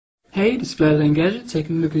Hey, this is Flathead Engadget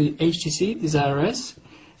taking a look at the HTC Desire S.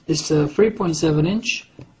 This is a 3.7-inch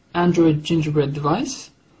Android gingerbread device.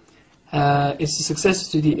 It's a successor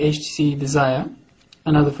to the HTC Desire,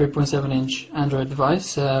 another 3.7-inch Android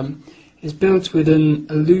device. It's built with an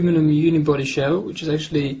aluminum unibody shell, which is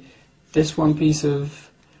actually this one piece of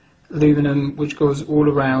aluminum which goes all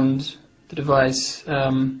around the device.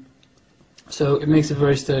 So it makes it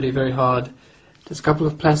very sturdy, very hard. There's a couple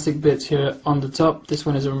of plastic bits here on the top. This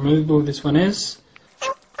one is removable, this one is.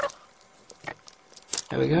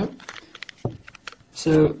 There we go.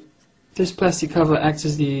 So this plastic cover acts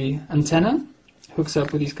as the antenna, hooks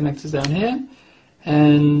up with these connectors down here,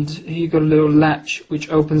 and here you've got a little latch which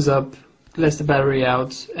opens up, lets the battery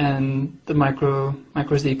out, and the micro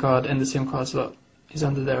SD card and the SIM card slot is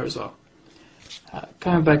under there as well.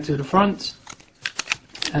 Coming back to the front,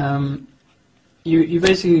 you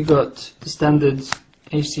basically got the standard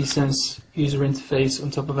HTC Sense user interface on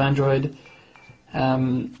top of Android.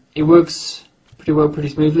 It works pretty well, pretty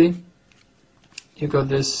smoothly. You've got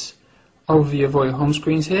this overview of all your home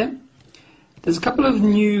screens here. There's a couple of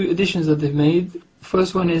new additions that they've made.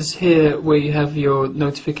 First one is here where you have your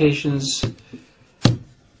notifications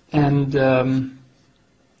and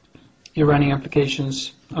your running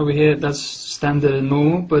applications. Over here that's standard and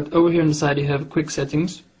normal, but over here on the side you have quick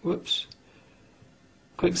settings.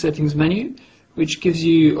 Quick settings menu, which gives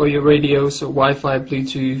you all your radio, so Wi-Fi,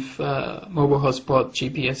 Bluetooth, mobile hotspot,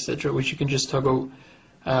 GPS, etc., which you can just toggle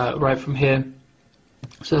right from here.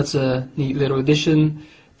 So that's a neat little addition.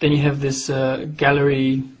 Then you have this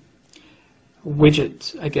gallery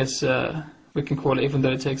widget, I guess we can call it, even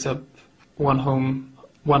though it takes up one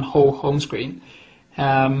whole home screen.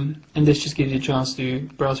 And this just gives you a chance to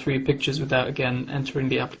browse through your pictures without, again, entering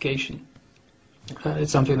the application.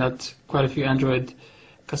 It's something that quite a few Android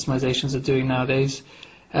customizations are doing nowadays.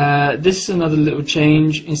 This is another little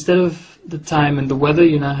change. Instead of the time and the weather,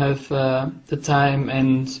 you now have the time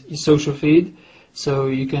and your social feed. So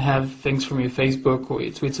you can have things from your Facebook or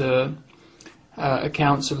your Twitter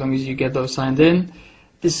account, so long as you get those signed in.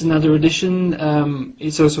 This is another addition.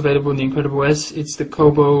 It's also available in the Incredible S. It's the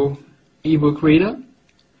Kobo ebook reader.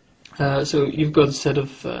 So you've got a set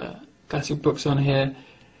of classic books on here.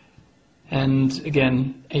 And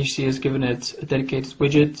again, HTC has given it a dedicated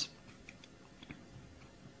widget.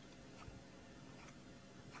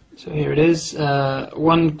 So here it is.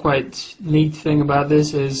 One quite neat thing about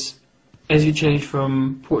this is, as you change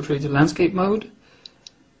from portrait to landscape mode,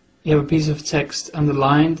 you have a piece of text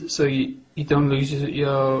underlined, so you don't lose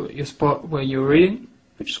your spot where you're reading,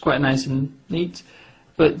 which is quite nice and neat.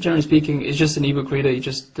 But generally speaking, it's just an ebook reader. You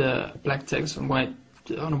just black text on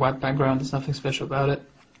a white background. There's nothing special about it.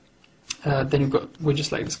 Then you've got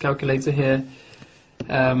widgets like this calculator here,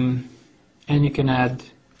 and you can add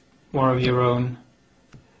more of your own.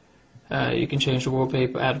 You can change the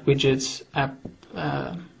wallpaper, add widgets, app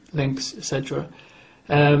links, etc.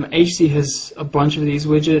 HTC has a bunch of these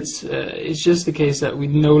widgets. It's just the case that we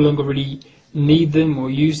no longer really need them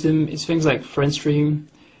or use them. It's things like FriendStream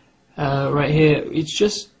right here. It's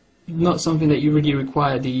just not something that you really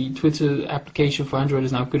require. The Twitter application for Android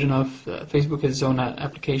is now good enough. Facebook has its own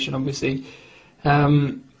application, obviously.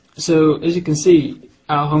 So as you can see,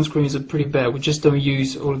 our home screens are pretty bare. We just don't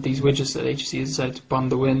use all of these widgets that HTC has decided to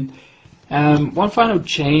bundle in. One final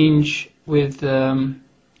change with the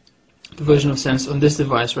version of Sense on this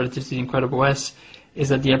device relative to the Incredible S is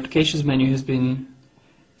that the applications menu has been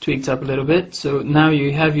tweaked up a little bit. So now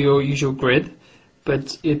you have your usual grid,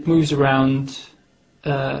 but it moves around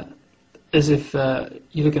as if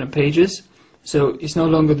you're looking at pages. So it's no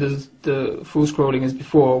longer the full scrolling as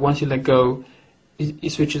before. Once you let go, it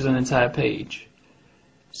switches an entire page.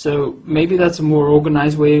 So maybe that's a more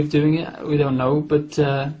organized way of doing it. We don't know, but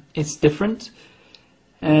it's different.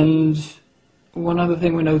 And one other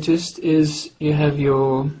thing we noticed is you have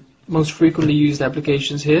your most frequently used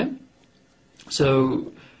applications here.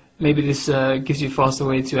 So maybe this gives you a faster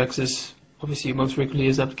way to access obviously your most frequently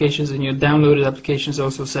used applications, and your downloaded applications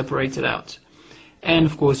also separated out. And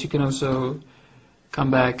of course you can also come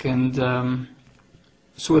back and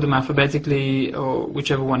sort them alphabetically, or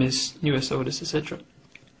whichever one is newest, oldest, etc.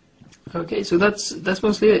 Okay, so that's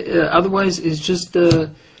mostly it. Otherwise it's just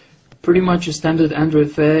pretty much a standard Android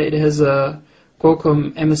fare. It has a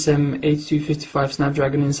Qualcomm MSM 8255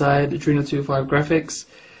 Snapdragon inside, Adreno 205 graphics.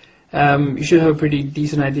 You should have a pretty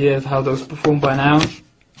decent idea of how those perform by now.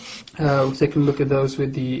 We'll take a look at those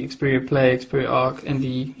with the Xperia Play, Xperia Arc, and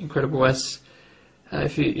the Incredible S,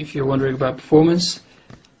 if you're wondering about performance.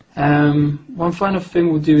 One final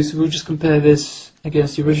thing we'll do is we'll just compare this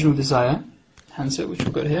against the original Desire handset, which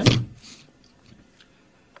we've got here.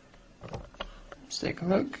 take a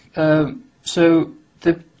look. So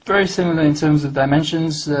they're very similar in terms of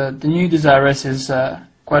dimensions. The new Desire S is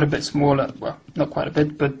quite a bit smaller. Well, not quite a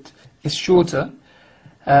bit, but it's shorter.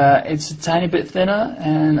 It's a tiny bit thinner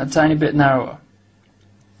and a tiny bit narrower.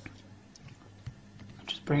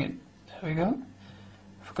 Just bring it. There we go.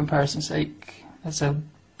 For comparison's sake, let's say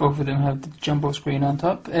both of them have the jumbo screen on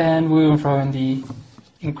top, and we'll throw in the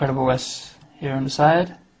Incredible S here on the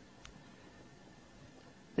side.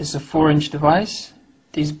 This is a 4-inch device.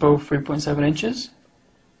 These are both 3.7 inches.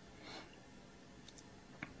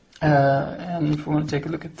 And if we want to take a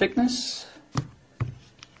look at thickness,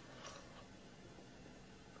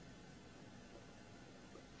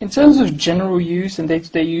 in terms of general use and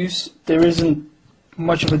day-to-day use, there isn't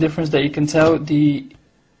much of a difference that you can tell. The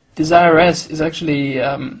Desire S is actually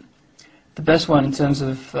the best one in terms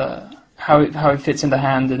of how it fits in the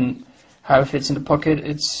hand and how it fits in the pocket.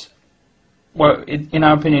 It's in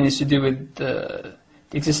our opinion, is to do with the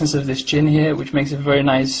existence of this chin here, which makes it very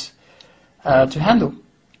nice to handle.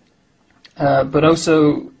 But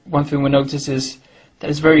also, one thing we notice is that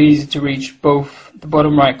it's very easy to reach both the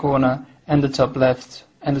bottom right corner and the top left,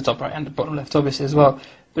 and the top right and the bottom left, obviously, as well.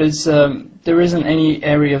 But it's, there isn't any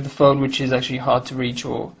area of the phone which is actually hard to reach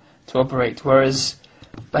or to operate. Whereas,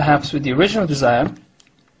 perhaps with the original Desire,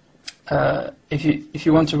 if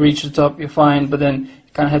you want to reach the top, you're fine, but then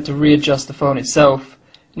you kind of have to readjust the phone itself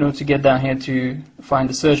in order to get down here to find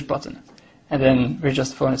the search button, and then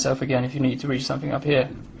readjust the phone itself again if you need to reach something up here,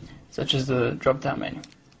 such as the drop-down menu.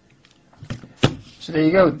 So there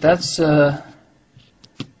you go. That's the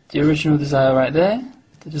original Desire right there,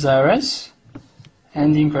 the Desire S,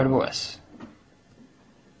 and the Incredible S.